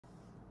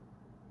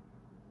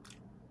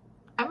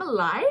I'm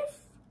alive?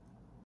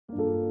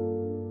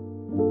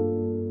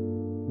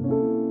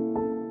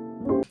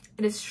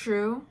 It is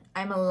true.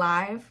 I'm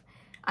alive.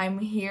 I'm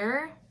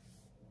here.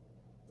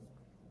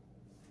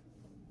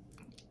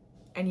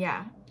 And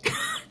yeah.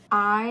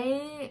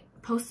 I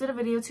posted a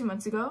video 2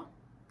 months ago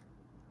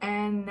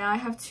and now I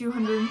have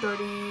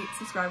 230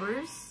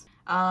 subscribers,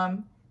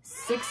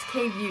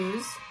 6K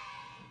views.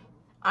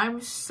 I'm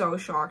so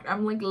shocked.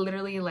 I'm like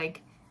literally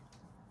like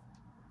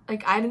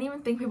I didn't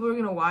even think people were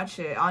gonna watch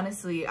it,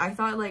 honestly. I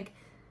thought like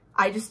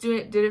I just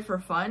did it for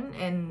fun,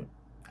 and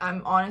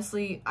I'm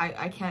honestly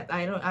I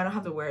don't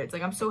have the words.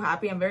 Like, I'm so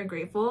happy. I'm very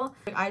grateful.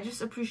 Like, I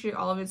just appreciate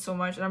all of it so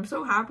much, and I'm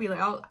so happy.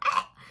 Like,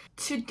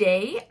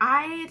 today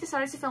I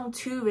decided to film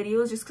 2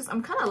 videos just because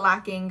I'm kind of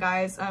lacking,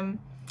 guys. I'm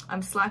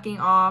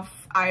slacking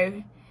off.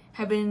 I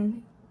have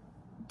been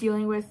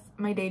dealing with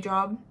my day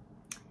job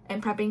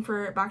and prepping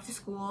for back to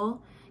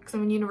school because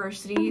I'm in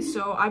university,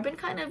 so I've been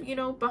kind of, you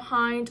know,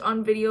 behind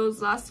on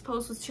videos. Last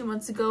post was 2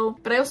 months ago,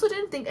 but I also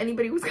didn't think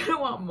anybody was gonna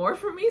want more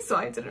from me, so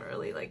I didn't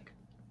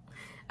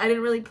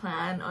really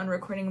plan on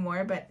recording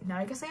more, but now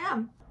I guess I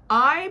am.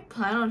 I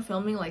plan on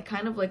filming like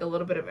kind of like a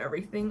little bit of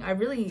everything. I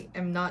really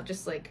am not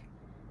just like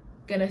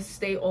gonna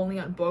stay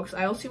only on books.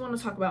 I also want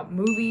to talk about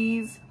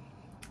movies,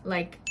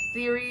 like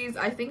theories.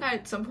 I think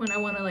at some point I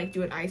want to like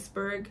do an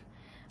iceberg,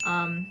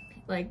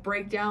 like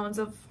breakdowns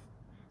of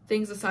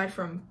things aside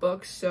from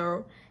books.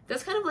 So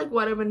that's kind of like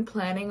what I've been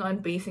planning on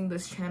basing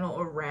this channel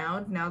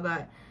around, now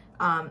that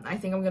I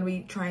think I'm gonna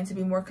be trying to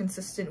be more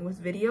consistent with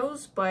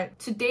videos. But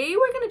today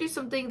we're gonna do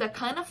something that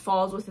kind of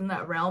falls within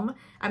that realm.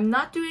 I'm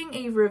not doing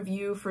a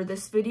review for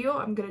this video.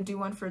 I'm gonna do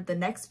one for the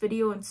next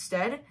video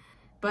instead.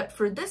 But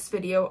for this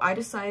video, I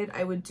decided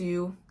I would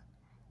do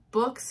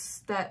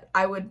books that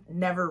I would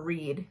never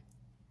read.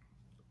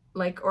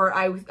 Like, or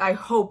I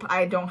hope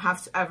I don't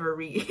have to ever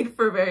read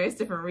for various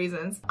different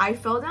reasons. I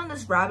fell down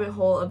this rabbit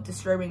hole of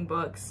disturbing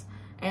books.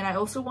 And I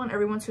also want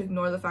everyone to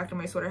ignore the fact that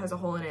my sweater has a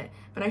hole in it.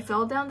 But I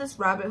fell down this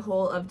rabbit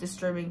hole of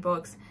disturbing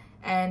books.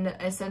 And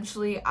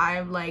essentially, I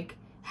like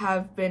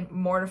have been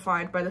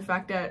mortified by the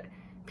fact that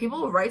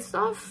people write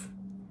stuff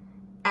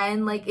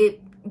and like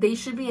they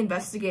should be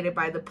investigated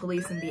by the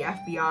police and the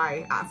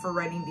FBI for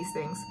writing these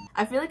things.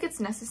 I feel like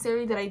it's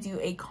necessary that I do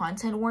a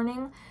content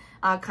warning,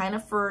 kind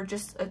of for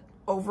just an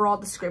overall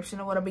description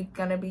of what I'm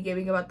gonna be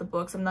giving about the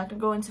books. I'm not gonna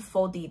go into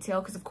full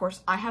detail because of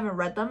course I haven't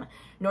read them,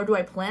 nor do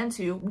I plan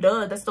to.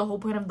 Duh, that's the whole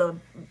point of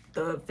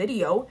the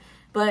video.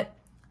 But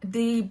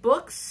the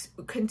books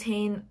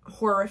contain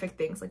horrific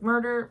things like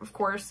murder, of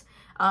course,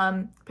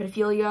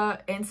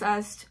 pedophilia,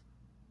 incest,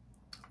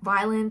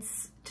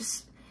 violence,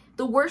 just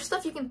the worst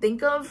stuff you can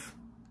think of.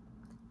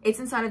 It's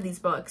inside of these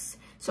books.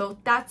 So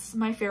that's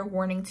my fair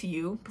warning to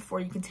you before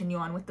you continue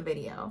on with the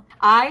video.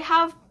 I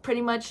have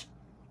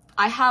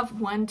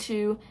 1,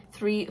 2,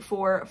 3,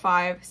 4,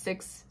 5,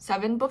 6,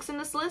 7 books in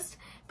this list,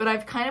 but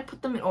I've kind of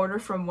put them in order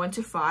from 1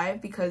 to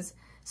 5 because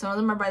some of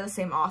them are by the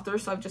same author,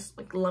 so I've just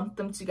like lumped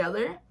them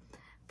together.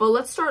 But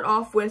let's start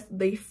off with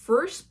the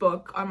first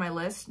book on my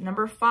list,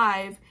 number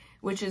 5,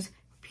 which is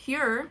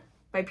Pure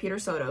by Peter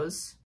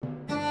Sotos.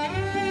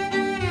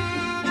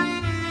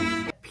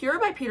 Pure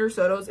by Peter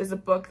Sotos is a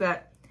book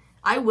that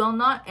I will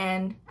not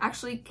and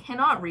actually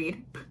cannot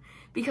read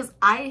because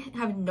I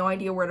have no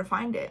idea where to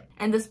find it.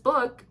 And this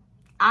book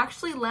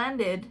actually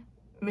landed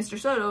Mr.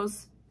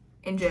 Sotos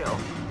in jail.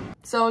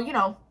 So, you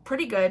know,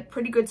 pretty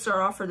good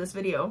start off for this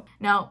video.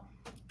 Now,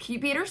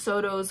 Peter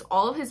Sotos,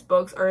 all of his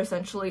books are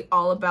essentially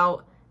all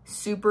about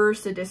super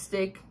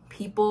sadistic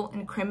people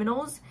and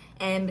criminals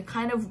and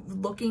kind of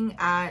looking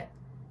at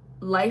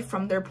life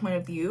from their point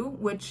of view,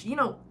 which, you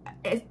know,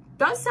 it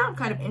does sound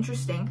kind of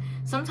interesting.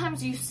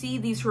 Sometimes you see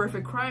these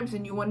horrific crimes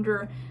and you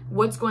wonder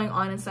what's going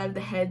on inside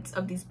the heads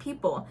of these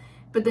people.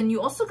 But then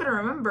you also gotta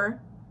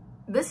remember,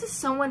 this is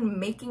someone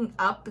making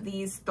up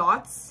these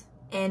thoughts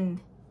and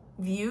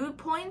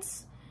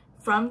viewpoints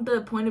from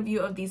the point of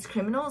view of these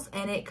criminals,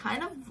 and it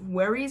kind of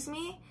worries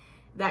me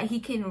that he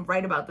can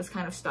write about this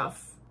kind of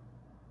stuff.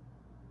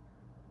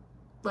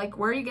 Like,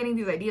 where are you getting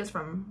these ideas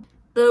from?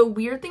 The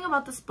weird thing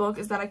about this book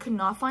is that I could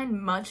not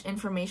find much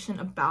information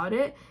about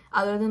it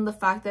other than the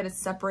fact that it's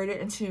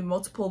separated into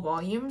multiple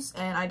volumes,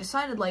 and I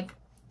decided like,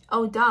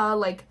 oh duh,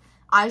 like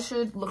I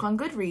should look on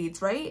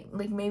Goodreads, right?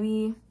 Like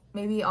maybe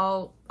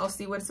I'll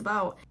see what it's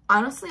about.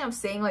 Honestly, I'm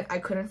saying like I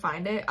couldn't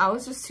find it. I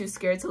was just too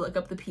scared to look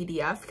up the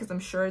PDF because I'm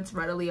sure it's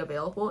readily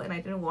available, and I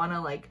didn't want to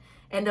like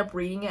end up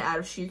reading it out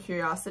of sheer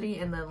curiosity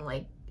and then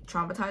like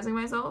traumatizing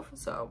myself.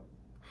 So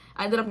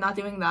I ended up not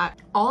doing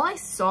that. All I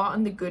saw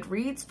on the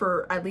Goodreads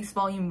for at least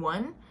volume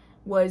 1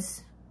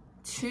 was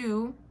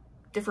 2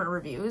 different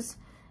reviews,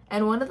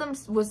 and one of them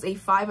was a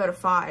 5 out of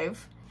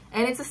 5,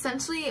 and it's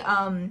essentially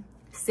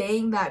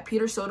saying that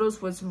Peter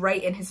Sotos was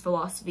right in his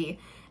philosophy.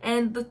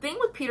 And the thing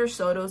with Peter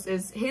Sotos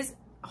is his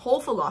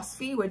whole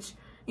philosophy, which,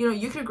 you know,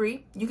 you could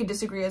agree, you could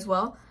disagree as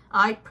well.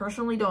 I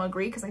personally don't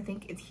agree because I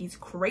think he's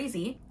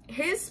crazy.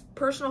 His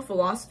personal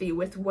philosophy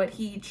with what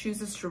he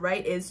chooses to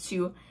write is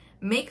to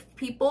make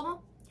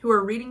people who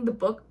are reading the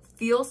book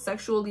feel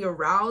sexually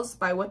aroused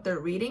by what they're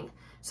reading,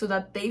 so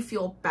that they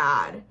feel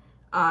bad,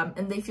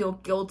 and they feel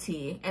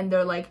guilty, and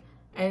they're like,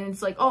 and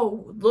it's like,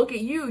 oh, look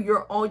at you,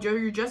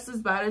 you're just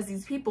as bad as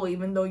these people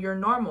even though you're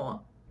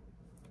normal.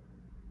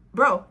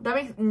 Bro, that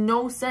makes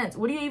no sense.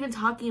 What are you even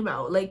talking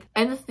about? Like,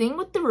 and the thing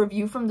with the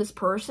review from this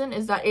person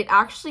is that it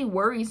actually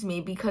worries me,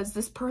 because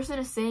this person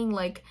is saying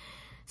like,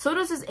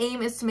 Sotos'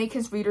 aim is to make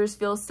his readers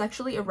feel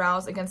sexually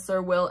aroused against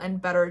their will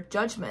and better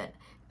judgment.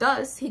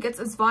 Thus, he gets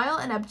as vile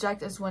and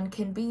abject as one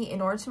can be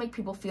in order to make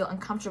people feel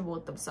uncomfortable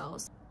with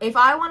themselves. If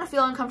I want to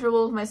feel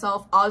uncomfortable with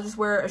myself, I'll just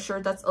wear a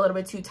shirt that's a little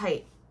bit too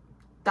tight.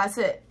 That's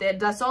it.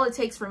 That's all it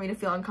takes for me to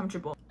feel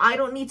uncomfortable. I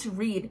don't need to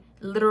read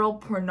literal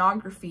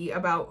pornography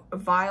about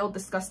vile,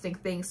 disgusting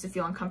things to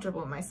feel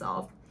uncomfortable with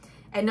myself.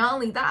 And not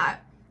only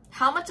that,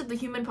 how much of the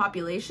human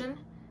population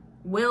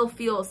will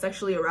feel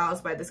sexually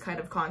aroused by this kind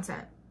of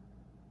content?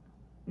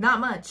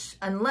 Not much,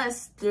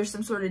 unless there's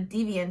some sort of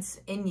deviance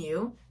in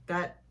you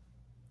that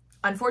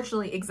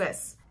unfortunately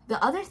exists.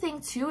 The other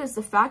thing too is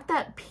the fact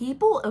that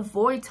people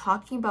avoid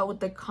talking about what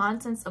the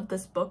contents of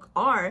this book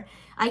are.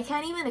 I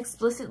can't even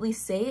explicitly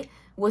say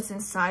what's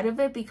inside of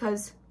it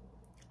because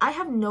I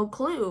have no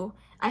clue.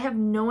 I have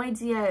no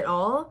idea at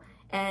all.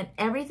 And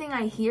everything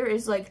I hear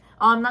is like,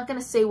 oh, I'm not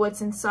gonna say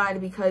what's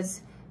inside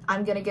because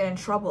I'm gonna get in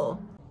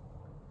trouble.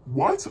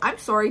 What? I'm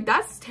sorry,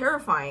 that's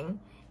terrifying.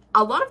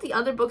 A lot of the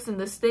other books in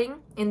this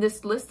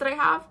list that I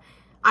have,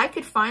 I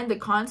could find the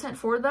content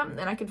for them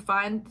and I could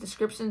find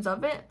descriptions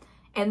of it,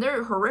 and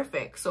they're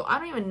horrific. So I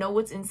don't even know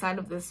what's inside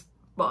of this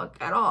book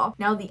at all.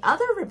 Now, the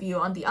other review,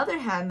 on the other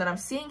hand, that I'm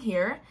seeing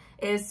here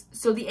is,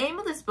 so the aim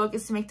of this book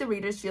is to make the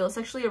readers feel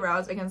sexually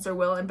aroused against their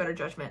will and better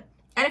judgment.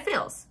 And it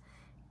fails.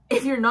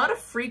 If you're not a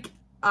freak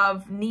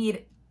of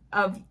need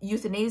of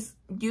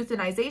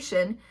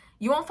euthanization,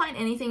 you won't find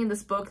anything in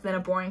this book than a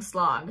boring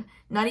slog,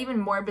 not even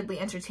morbidly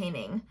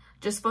entertaining.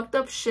 Just fucked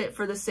up shit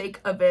for the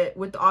sake of it,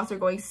 with the author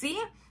going, see?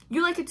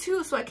 You like it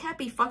too, so I can't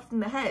be fucked in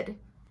the head.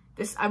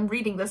 I'm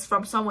reading this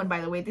from someone,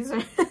 by the way. This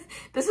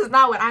is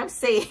not what I'm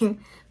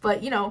saying.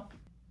 But, you know,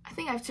 I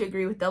think I have to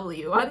agree with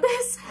W on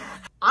this.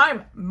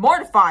 I'm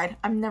mortified.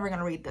 I'm never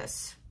gonna read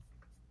this.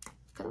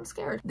 Because I'm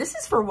scared. This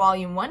is for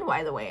volume 1,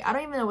 by the way. I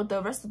don't even know what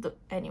the rest of the...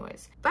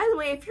 Anyways. By the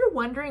way, if you're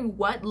wondering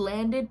what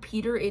landed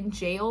Peter in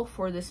jail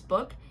for this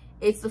book,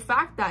 it's the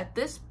fact that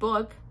this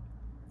book...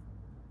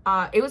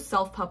 it was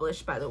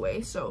self-published, by the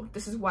way, so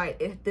this is why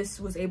this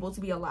was able to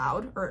be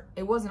allowed, or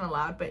it wasn't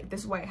allowed, but this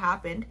is why it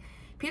happened.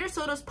 Peter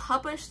Sotos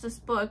published this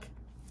book,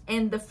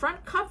 and the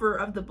front cover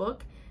of the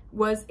book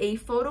was a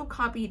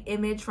photocopied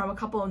image from a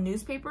couple of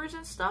newspapers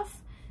and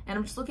stuff, and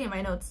I'm just looking at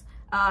my notes.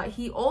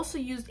 He also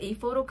used a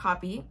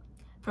photocopy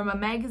from a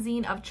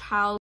magazine of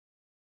child...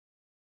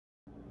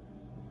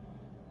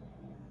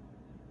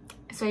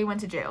 So he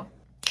went to jail.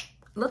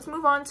 Let's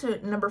move on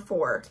to number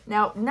 4.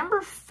 Now,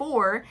 number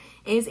 4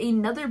 is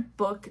another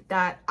book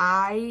that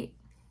I'm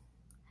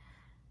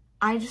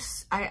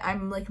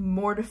like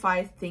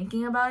mortified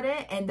thinking about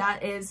it, and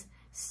that is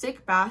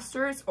Sick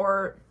Bastards,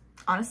 or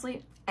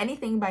honestly,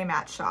 anything by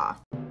Matt Shaw.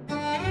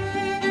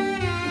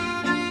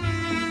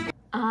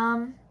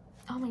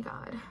 Oh my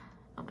god.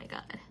 Oh my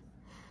god.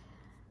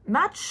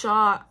 Matt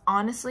Shaw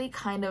honestly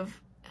kind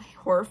of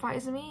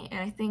horrifies me,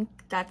 and I think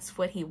that's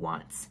what he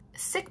wants.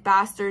 Sick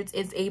Bastards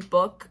is a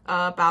book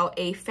about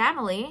a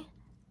family.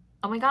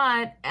 Oh my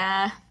god.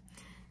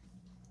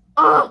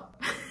 Oh,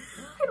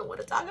 I don't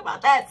want to talk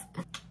about that.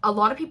 A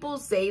lot of people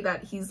say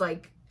that he's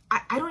like,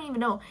 I don't even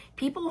know.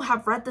 People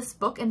have read this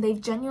book and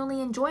they've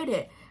genuinely enjoyed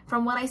it.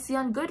 From what I see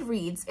on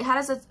Goodreads, it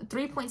has a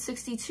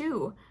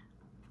 3.62.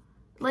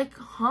 Like,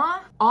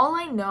 huh? All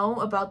I know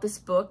about this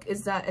book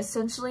is that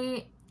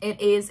essentially it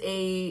is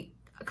a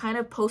kind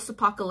of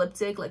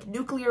post-apocalyptic, like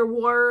nuclear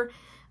war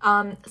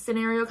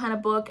scenario kind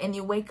of book, and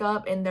you wake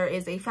up and there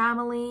is a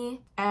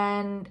family,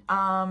 and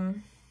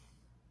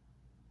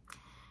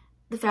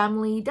the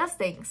family does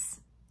things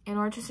in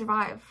order to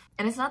survive,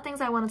 and it's not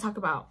things I want to talk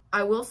about.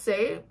 I will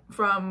say,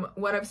 from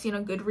what I've seen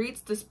on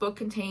Goodreads, this book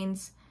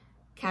contains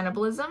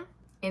cannibalism,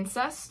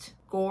 incest,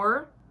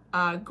 gore,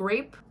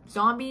 grape,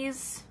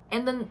 zombies,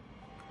 and then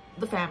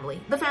the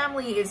family. The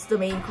family is the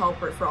main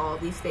culprit for all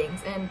of these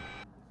things, and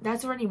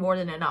that's already more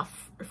than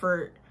enough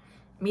for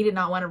me to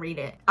not want to read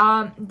it.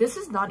 This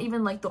is not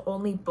even like the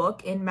only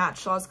book in Matt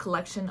Shaw's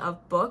collection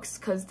of books,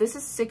 because this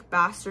is Sick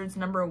Bastards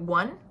number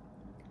 1.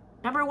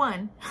 Number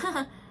 1.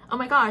 Oh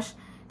my gosh.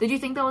 Did you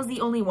think that was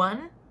the only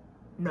one?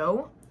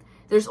 No.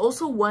 There's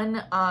also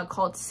one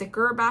called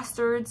Sicker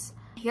Bastards.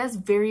 He has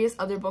various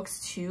other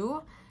books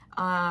too.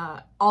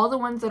 All the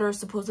ones that are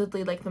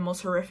supposedly like the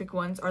most horrific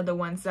ones are the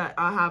ones that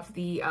have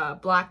the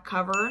black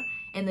cover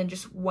and then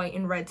just white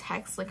and red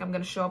text, like I'm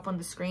gonna show up on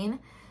the screen.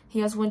 He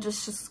has one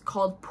just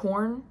called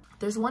Porn.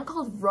 There's one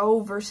called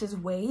Roe versus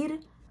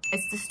Wade.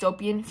 It's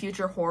dystopian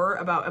future horror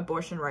about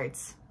abortion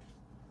rights.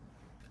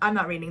 I'm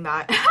not reading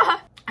that.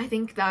 I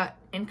think that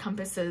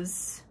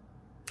encompasses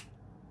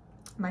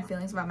my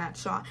feelings about Matt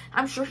Shaw.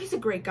 I'm sure he's a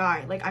great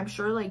guy. Like, I'm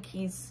sure like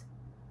he's...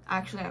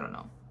 Actually, I don't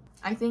know.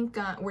 I think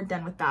we're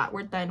done with that.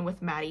 We're done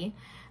with Maddie.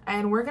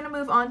 And we're gonna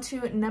move on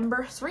to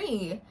number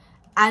 3.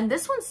 And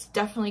this one's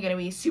definitely going to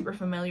be super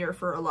familiar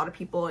for a lot of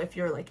people if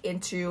you're like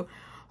into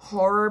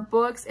horror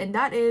books, and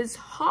that is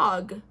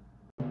Hogg.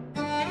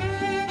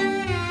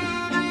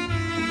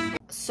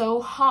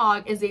 So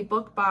Hogg is a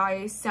book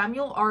by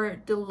Samuel R.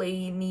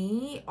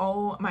 Delaney.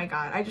 Oh my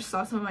god, I just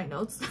saw some of my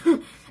notes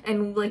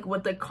and like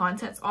what the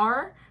contents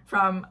are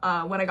from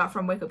what I got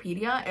from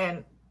Wikipedia,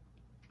 and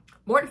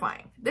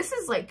mortifying. This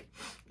is like,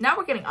 now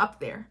we're getting up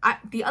there.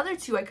 The other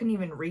two I couldn't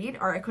even read,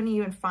 or I couldn't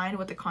even find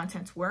what the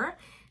contents were.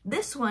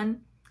 This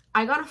one,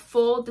 I got a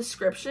full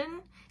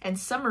description and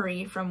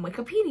summary from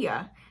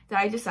Wikipedia that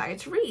I decided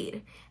to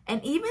read.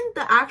 And even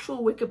the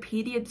actual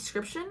Wikipedia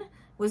description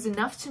was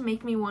enough to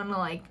make me want to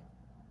like,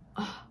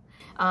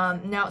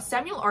 now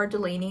Samuel R.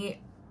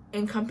 Delaney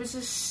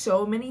encompasses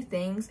so many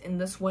things in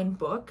this one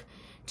book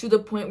to the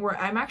point where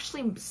I'm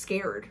actually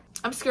scared.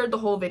 I'm scared the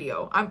whole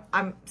video.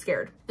 I'm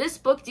scared. This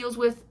book deals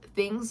with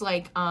things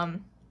like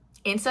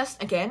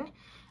incest again,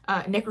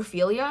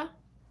 necrophilia.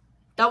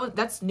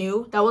 That's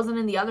new. That wasn't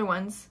in the other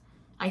ones,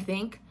 I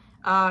think.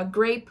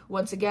 Grape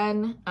once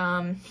again.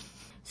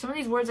 Some of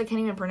these words I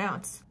can't even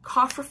pronounce.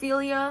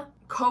 Cophrophilia,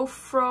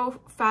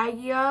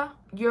 coprophagia,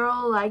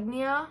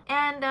 urolagnia,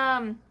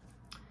 and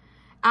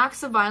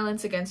acts of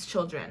violence against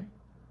children.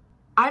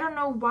 I don't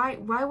know why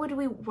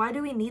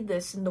do we need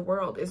this in the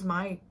world is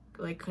my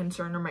like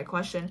concern or my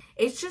question.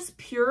 It's just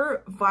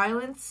pure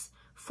violence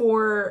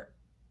for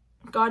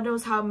God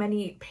knows how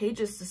many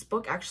pages this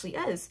book actually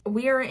is.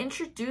 We are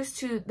introduced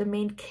to the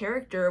main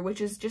character,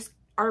 which is just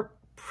our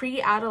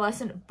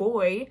pre-adolescent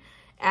boy,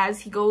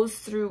 as he goes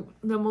through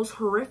the most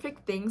horrific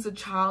things a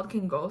child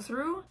can go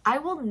through. I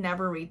will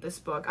never read this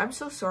book. I'm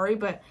so sorry,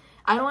 but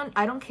I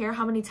don't care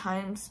how many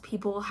times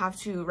people have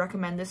to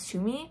recommend this to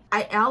me.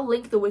 I'll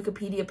link the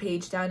Wikipedia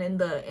page down in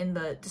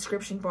the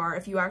description bar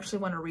if you actually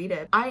want to read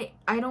it. I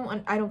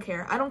don't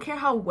care. I don't care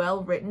how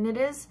well written it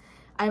is.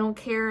 I don't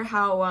care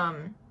how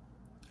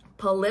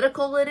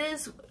political it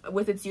is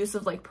with its use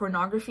of like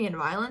pornography and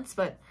violence,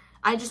 but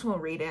I just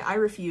won't read it. I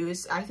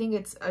refuse. I think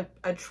it's a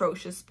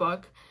atrocious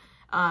book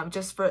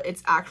just for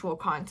its actual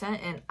content,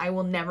 and I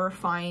will never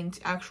find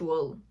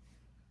actual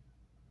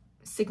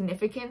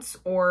significance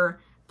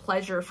or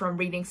pleasure from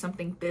reading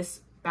something this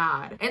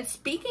bad. And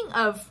speaking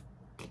of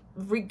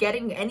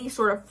getting any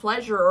sort of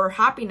pleasure or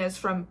happiness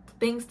from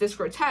things this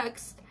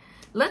grotesque,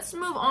 let's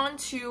move on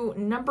to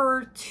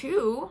number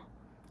 2,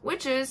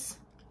 which is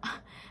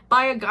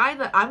by a guy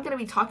that I'm going to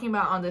be talking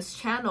about on this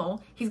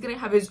channel. He's going to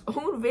have his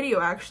own video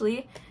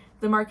actually,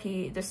 the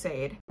Marquis de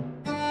Sade.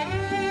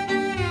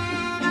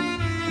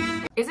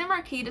 Is it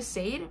Marquis de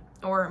Sade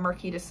or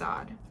Marquis de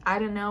Sade? I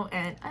don't know,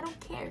 and I don't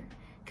care,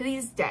 because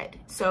he's dead,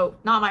 so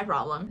not my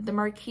problem. The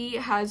Marquis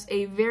has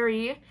a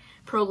very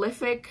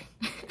prolific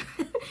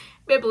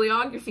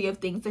bibliography of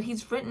things that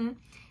he's written,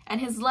 and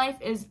his life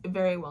is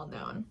very well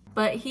known.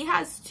 But he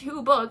has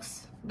 2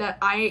 books that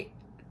I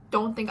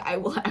don't think I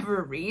will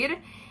ever read,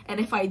 and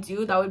if I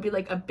do, that would be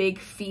like a big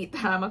feat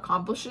that I'm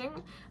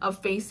accomplishing of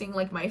facing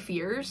like my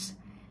fears.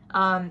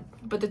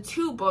 But the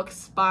 2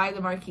 books by the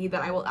Marquis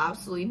that I will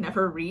absolutely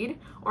never read,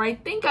 or I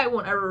think I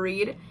won't ever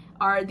read,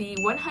 are the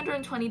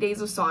 120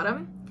 Days of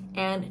Sodom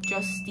and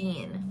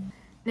Justine.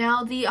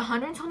 Now, the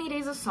 120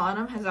 Days of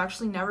Sodom has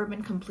actually never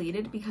been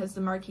completed because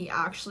the Marquis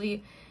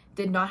actually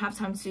did not have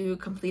time to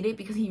complete it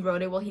because he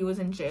wrote it while he was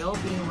in jail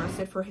being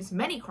arrested for his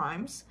many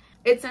crimes.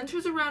 It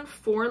centers around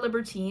 4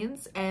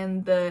 libertines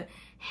and the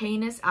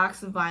heinous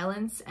acts of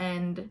violence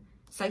and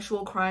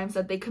sexual crimes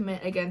that they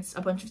commit against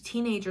a bunch of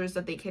teenagers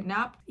that they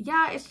kidnap.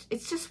 Yeah,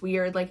 it's just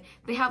weird. Like,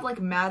 they have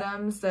like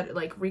madams that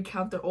like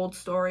recount their old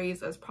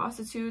stories as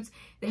prostitutes.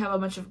 They have a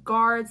bunch of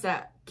guards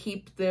that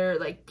keep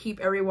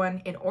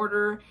everyone in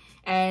order,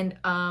 and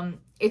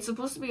it's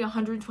supposed to be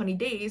 120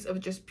 days of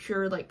just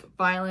pure like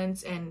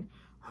violence and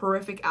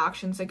horrific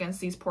actions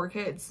against these poor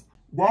kids.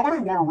 Why would I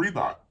want to read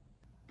that?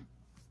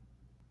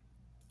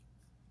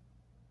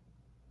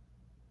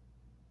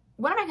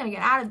 What am I gonna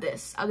get out of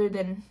this other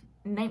than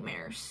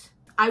nightmares?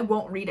 I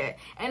won't read it.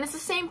 And it's the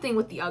same thing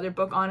with the other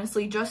book,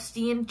 honestly.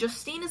 Justine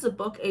is a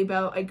book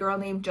about a girl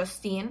named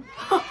Justine.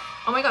 Oh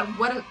my god,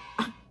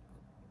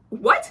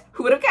 what?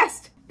 Who would have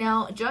guessed?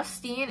 Now,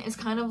 Justine is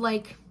kind of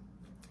like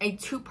a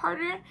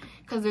 2-parter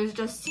because there's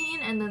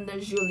Justine and then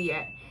there's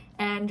Juliet.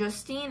 And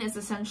Justine is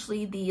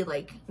essentially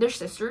they're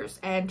sisters,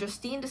 and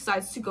Justine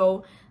decides to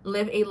go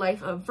live a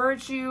life of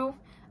virtue,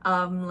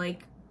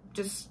 like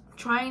just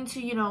trying to,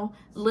 you know,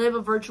 live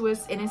a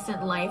virtuous,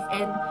 innocent life,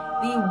 and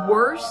the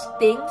worst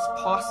things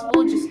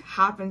possible just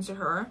happen to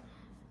her,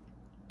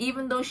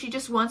 even though she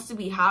just wants to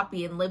be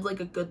happy and live like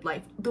a good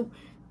life.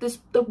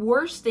 The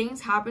worst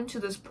things happen to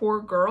this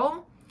poor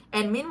girl,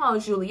 and meanwhile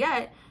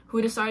Juliet,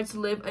 who decides to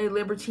live a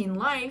libertine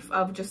life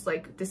of just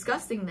like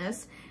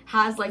disgustingness,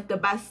 has like the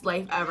best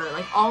life ever.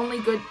 Like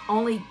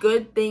only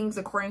good things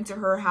according to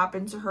her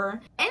happen to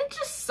her, and it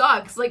just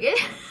sucks. Like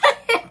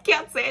I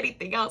can't say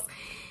anything else.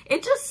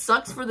 It just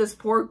sucks for this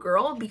poor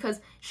girl because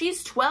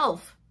she's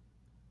 12.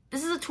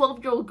 This is a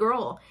 12-year-old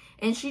girl,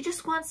 and she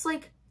just wants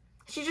like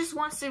She just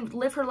wants to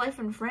live her life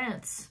in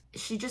France.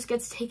 She just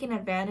gets taken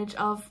advantage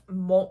of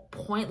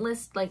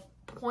pointless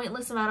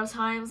amount of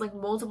times, like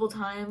multiple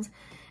times.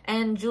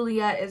 And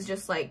Juliet is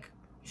just like,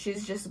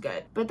 she's just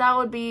good. But that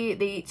would be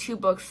the 2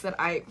 books that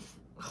I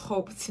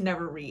hope to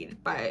never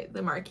read by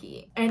the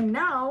Marquis. And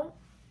now,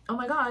 oh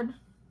my god,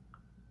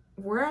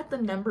 we're at the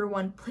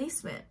 #1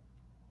 placement.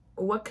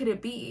 What could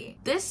it be?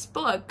 This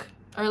book,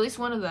 or at least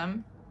one of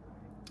them,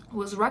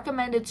 was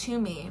recommended to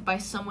me by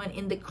someone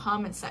in the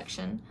comment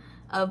section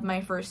of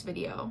my first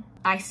video.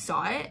 I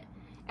saw it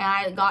and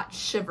I got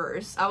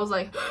shivers. I was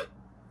like,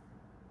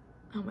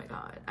 oh my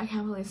god, I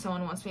can't believe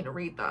someone wants me to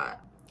read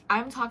that.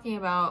 I'm talking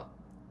about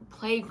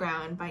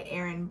Playground by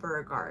Aron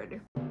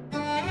Beauregard.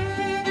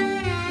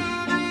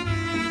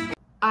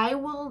 I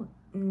will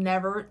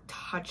never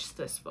touch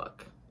this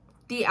book.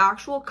 The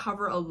actual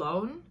cover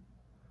alone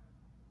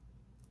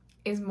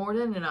is more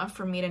than enough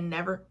for me to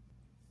never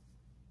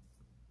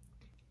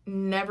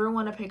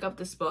want to pick up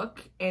this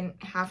book and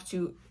have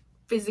to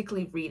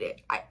physically read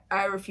it.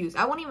 I refuse.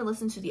 I won't even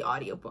listen to the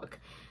audiobook.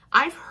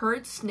 I've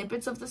heard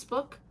snippets of this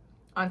book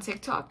on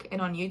TikTok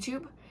and on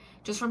YouTube,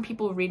 just from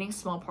people reading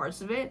small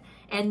parts of it,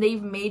 and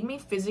they've made me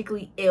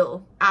physically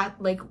ill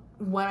at like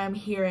what I'm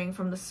hearing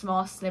from the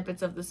small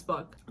snippets of this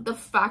book. The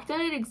fact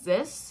that it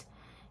exists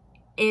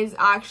is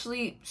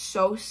actually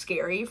so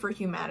scary for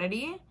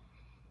humanity,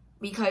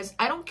 because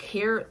I don't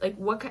care like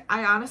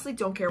I honestly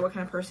don't care what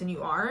kind of person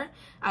you are.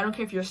 I don't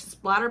care if you're a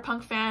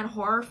splatterpunk fan,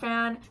 horror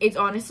fan. It's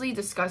honestly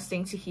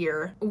disgusting to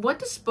hear. What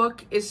this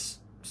book is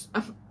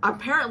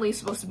apparently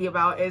supposed to be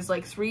about is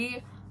like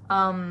three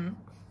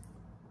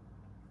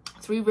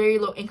very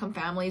low income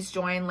families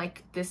join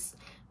like this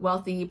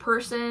wealthy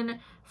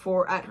person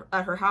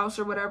at her house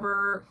or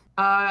whatever.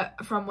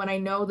 From what I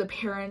know, the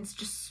parents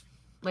just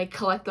like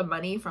collect the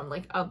money from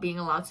like being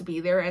allowed to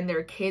be there, and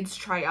their kids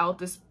try out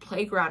this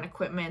playground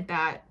equipment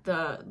that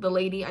the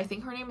lady, I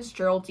think her name is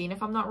Geraldine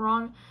if I'm not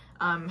wrong,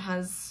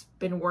 has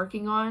been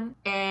working on.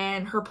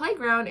 And her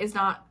playground is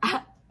not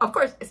of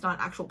course it's not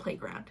an actual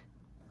playground.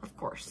 Of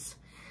course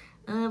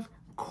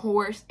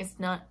it's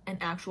not an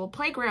actual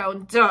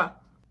playground. Duh.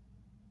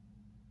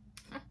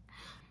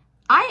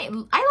 I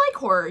like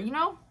horror, you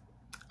know?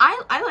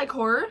 I like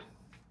horror.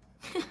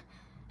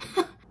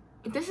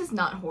 This is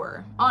not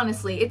horror.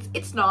 Honestly,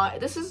 it's not.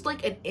 This is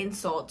like an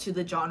insult to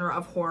the genre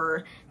of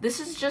horror.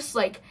 This is just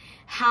like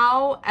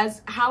how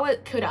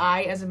could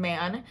I as a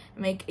man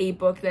make a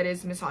book that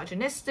is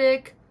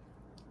misogynistic,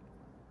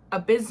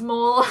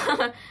 abysmal,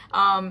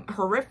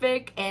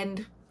 horrific,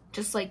 and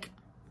just like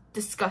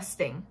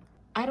disgusting.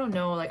 I don't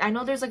know, like I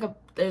know there's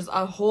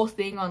a whole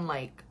thing on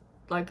like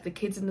the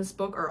kids in this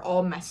book are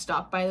all messed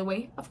up, by the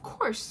way. Of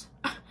course.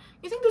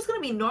 You think there's gonna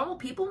be normal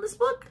people in this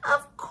book?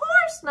 Of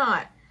course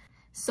not.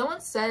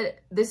 Someone said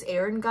this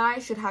Aron guy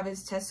should have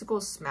his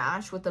testicles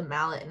smashed with a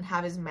mallet and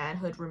have his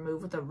manhood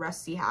removed with a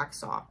rusty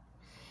hacksaw.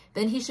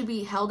 Then he should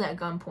be held at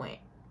gunpoint.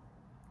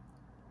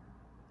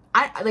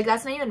 Like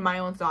that's not even my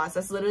own thoughts.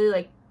 That's literally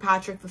like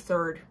Patrick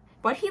III.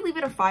 Why'd he leave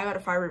it a 5 out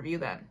of 5 review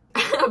then?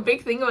 A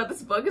big thing about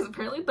this book is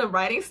apparently the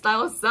writing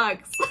style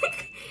sucks.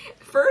 Like,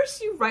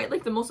 first you write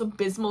like the most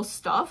abysmal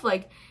stuff.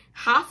 Like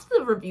half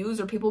the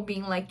reviews are people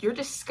being like, you're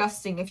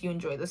disgusting if you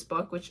enjoy this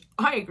book, which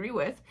I agree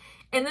with.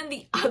 And then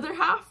the other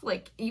half,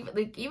 like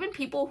even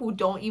people who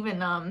don't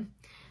even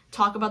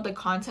talk about the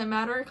content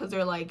matter, because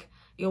they're like,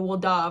 yo, well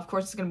duh, of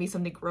course it's gonna be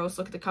something gross,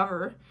 look at the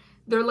cover.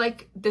 They're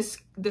like, this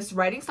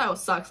writing style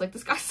sucks. Like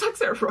this guy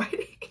sucks at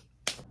writing.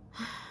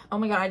 Oh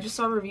my god, I just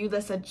saw a review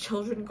that said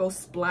children go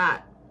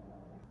splat.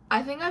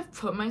 I think I've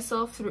put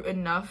myself through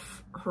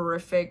enough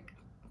horrific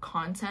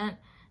content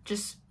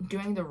just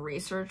doing the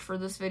research for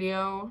this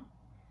video,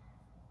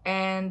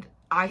 and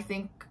I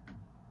think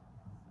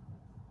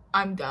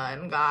I'm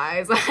done,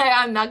 guys.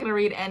 I'm not gonna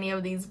read any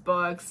of these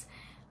books.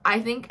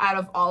 I think out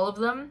of all of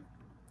them,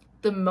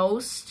 the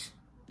most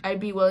I'd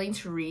be willing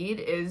to read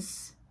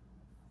is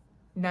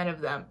none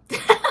of them.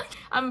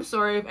 I'm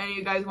sorry if any of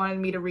you guys wanted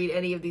me to read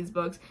any of these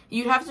books.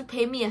 You'd have to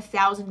pay me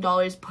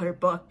 $1,000 per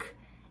book,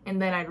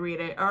 and then I'd read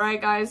it. All right,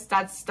 guys,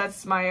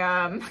 that's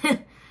my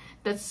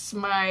that's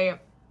my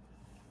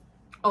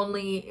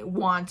only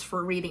want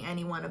for reading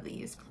any one of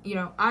these. You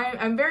know,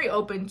 I'm very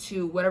open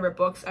to whatever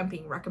books I'm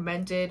being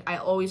recommended. I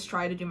always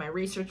try to do my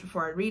research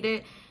before I read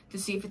it to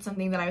see if it's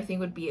something that I think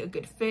would be a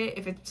good fit,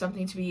 if it's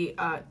something to be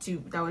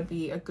that would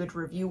be a good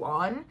review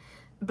on.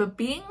 But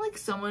being like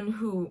someone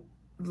who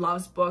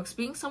loves books,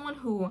 being someone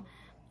who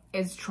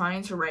is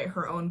trying to write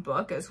her own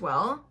book as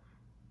well,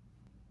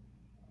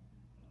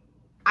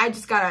 I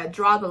just gotta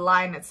draw the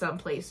line at some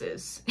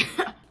places.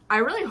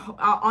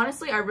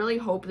 Honestly, I really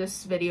hope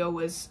this video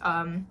was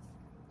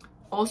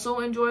also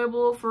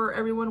enjoyable for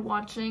everyone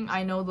watching.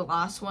 I know the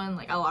last one,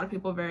 like a lot of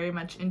people very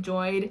much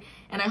enjoyed,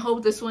 and I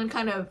hope this one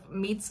kind of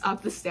meets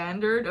up the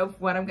standard of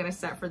what I'm gonna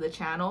set for the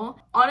channel.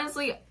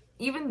 Honestly,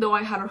 even though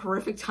I had a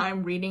horrific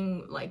time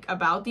reading like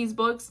about these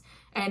books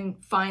and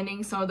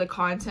finding some of the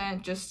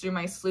content just through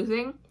my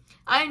sleuthing,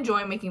 I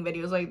enjoy making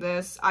videos like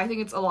this. I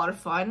think it's a lot of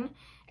fun,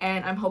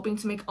 and I'm hoping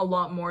to make a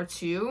lot more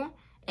too.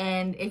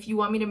 And if you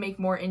want me to make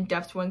more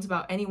in-depth ones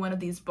about any one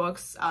of these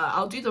books,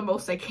 I'll do the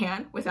most I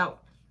can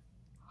without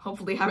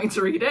hopefully having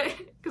to read it,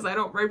 because I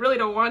really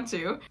don't want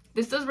to.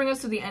 This does bring us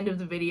to the end of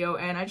the video,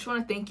 and I just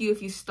want to thank you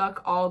if you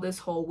stuck all this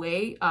whole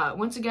way.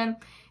 Once again,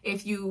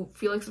 if you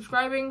feel like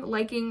subscribing,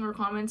 liking, or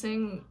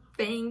commenting,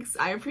 thanks.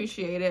 I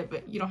appreciate it,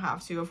 but you don't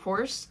have to, of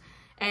course.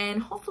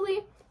 And hopefully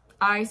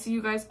I see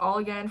you guys all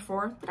again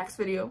for the next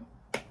video.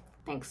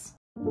 Thanks.